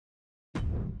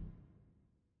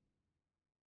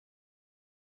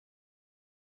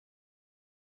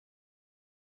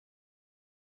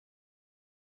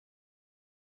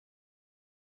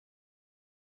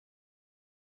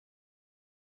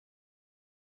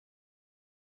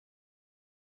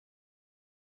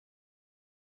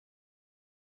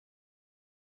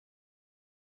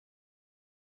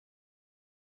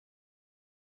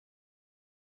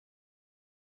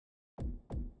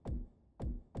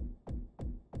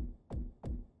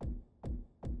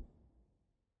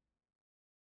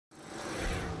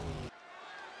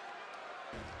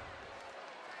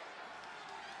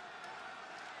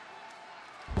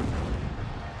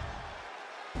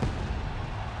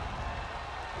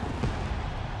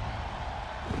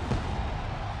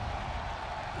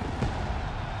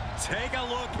Take a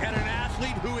look at an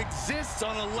athlete who exists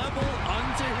on a level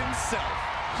unto himself.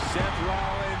 Seth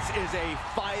Rollins is a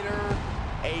fighter,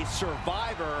 a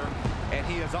survivor, and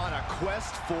he is on a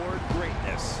quest for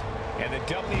greatness. And the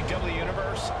WWE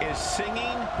Universe is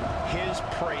singing his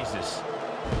praises.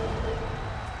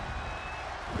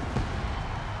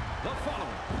 The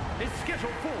following is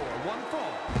scheduled for one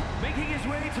fall, making his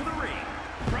way to the ring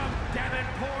from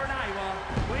Davenport, Iowa,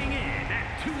 weighing in at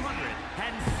 217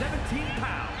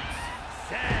 pounds,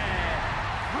 Seth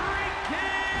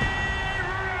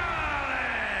Freakin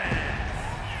Rollins!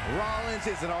 Rollins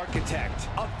is an architect,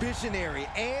 a visionary,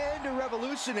 and a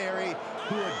revolutionary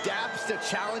who adapts to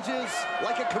challenges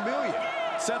like a chameleon.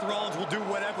 Seth Rollins will do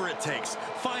whatever it takes,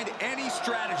 find any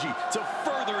strategy to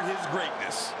further his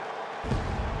greatness.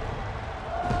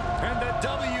 And the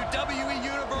WWE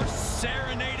Universe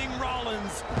serenading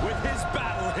Rollins with his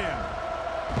battle hymn.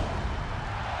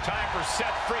 Time for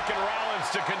Seth Freakin Rollins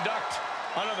to conduct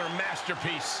another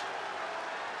masterpiece.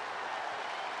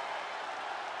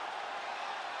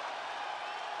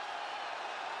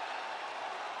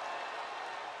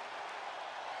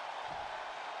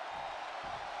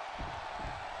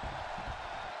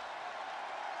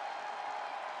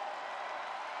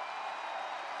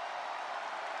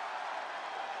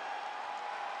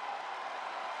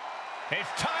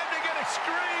 It's time to get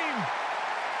extreme.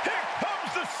 Here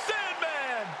comes the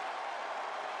Sandman.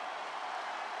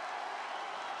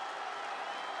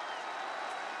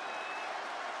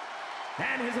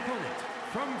 And his opponent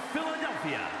from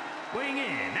Philadelphia, weighing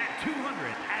in at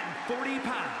 240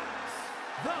 pounds,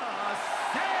 the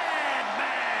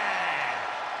Sandman.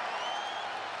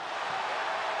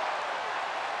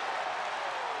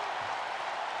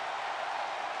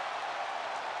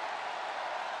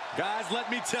 Guys, let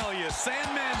me tell you,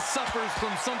 Sandman suffers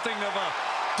from something of a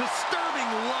disturbing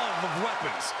love of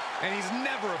weapons, and he's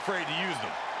never afraid to use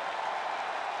them.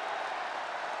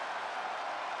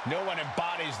 No one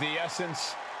embodies the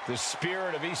essence, the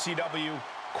spirit of ECW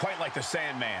quite like the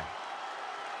Sandman.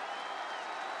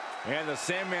 And the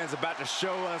Sandman's about to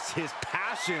show us his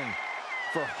passion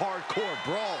for hardcore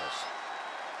brawls.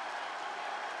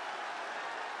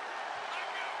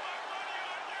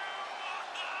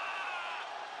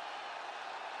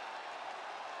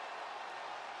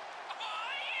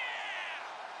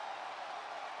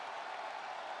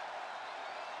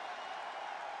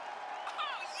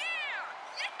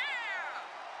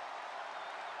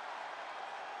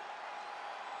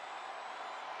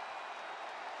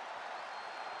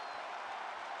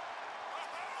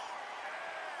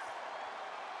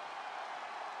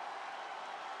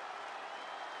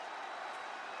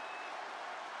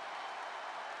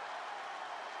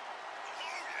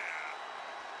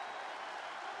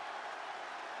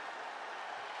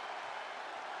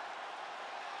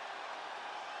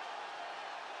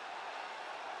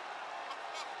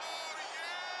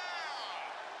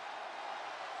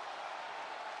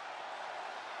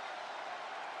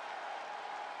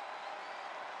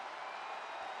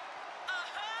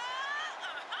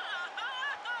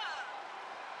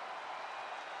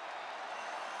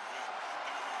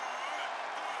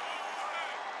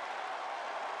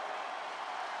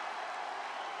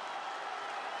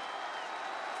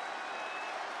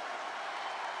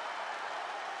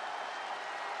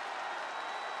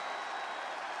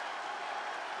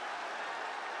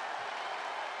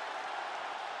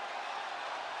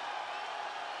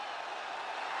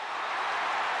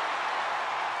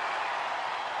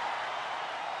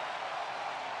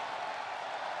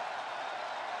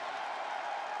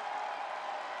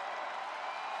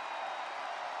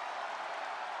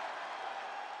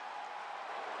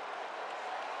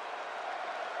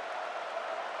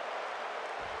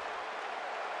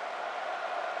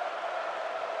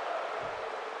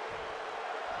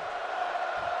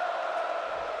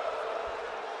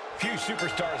 Few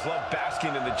superstars love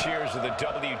basking in the cheers of the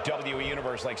WWE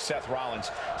Universe like Seth Rollins.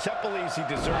 Seth believes he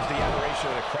deserves the adoration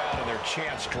of the crowd and their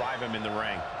chants drive him in the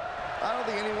ring. I don't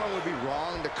think anyone would be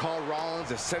wrong to call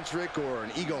Rollins eccentric or an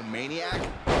egomaniac,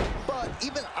 but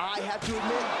even I have to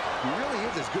admit, he really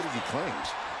is as good as he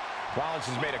claims. Rollins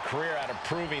has made a career out of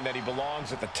proving that he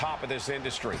belongs at the top of this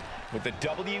industry. With the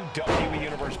WWE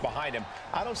Universe behind him,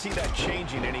 I don't see that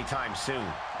changing anytime soon.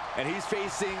 And he's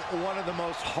facing one of the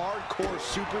most hardcore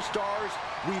superstars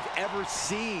we've ever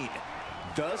seen,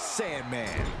 the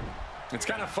Sandman. It's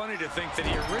kind of funny to think that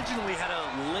he originally had a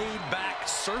laid-back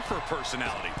surfer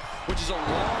personality, which is a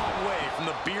long way from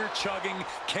the beer-chugging,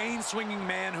 cane-swinging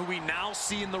man who we now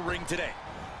see in the ring today.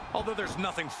 Although there's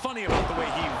nothing funny about the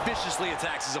way he viciously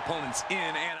attacks his opponents in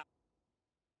and out.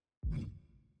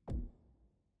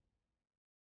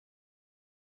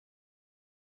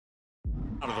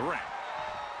 out of the ring.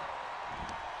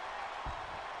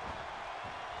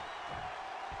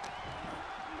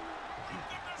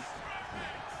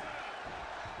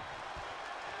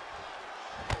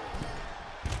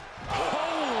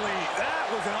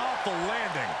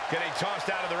 Landing. Getting tossed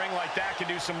out of the ring like that can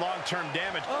do some long-term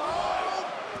damage.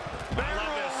 Oh! Barrel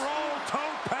roll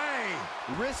tope!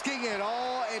 Risking it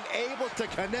all and able to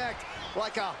connect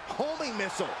like a homing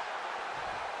missile.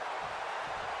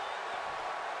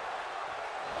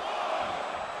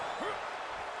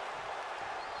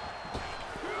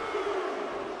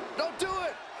 Don't do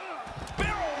it!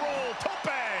 Barrel roll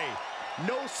tope!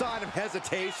 No sign of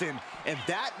hesitation, and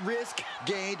that risk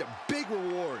gained big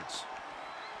rewards.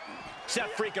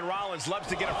 Seth Freakin Rollins loves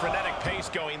to get a frenetic pace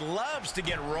going, loves to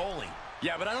get rolling.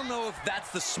 Yeah, but I don't know if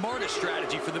that's the smartest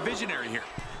strategy for the visionary here.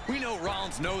 We know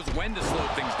Rollins knows when to slow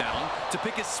things down, to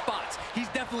pick his spots. He's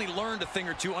definitely learned a thing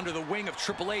or two under the wing of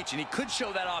Triple H, and he could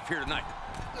show that off here tonight.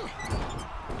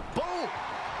 Boom!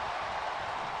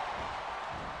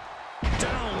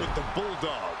 Down with the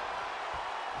Bulldog.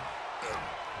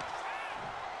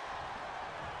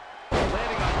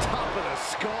 Landing on top of the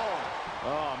skull.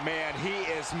 Oh, man, he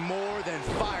is more than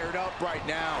fired up right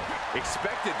now.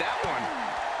 Expected that one.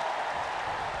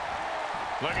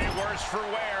 Looking worse for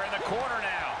wear in the corner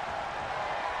now.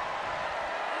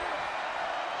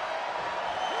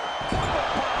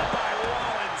 By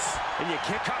Rollins. And you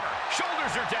can't cover.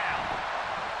 Shoulders are down.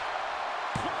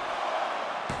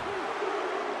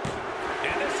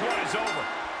 And this one is over.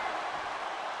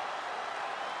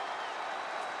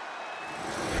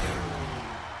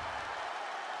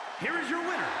 Here is your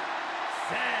winner,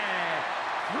 Seth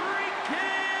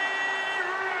Freakin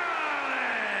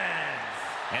Rollins.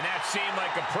 And that seemed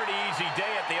like a pretty easy day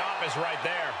at the office right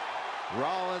there.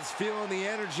 Rollins feeling the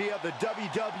energy of the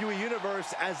WWE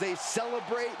Universe as they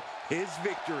celebrate his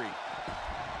victory.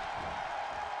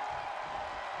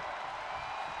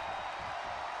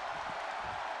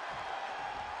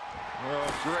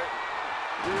 Oh, great.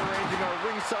 Rearranging our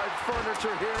ringside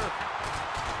furniture here.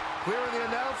 Clearing the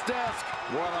announce desk.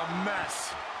 What a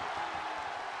mess.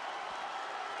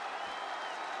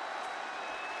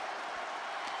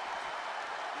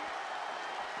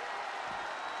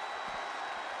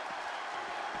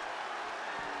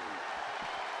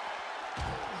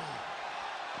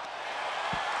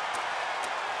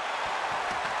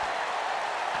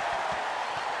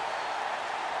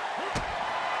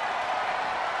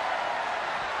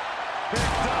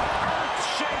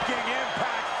 Earth-shaking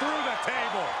impact through the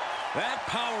table. That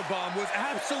powerbomb was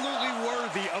absolutely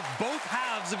worthy of both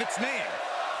halves of its name.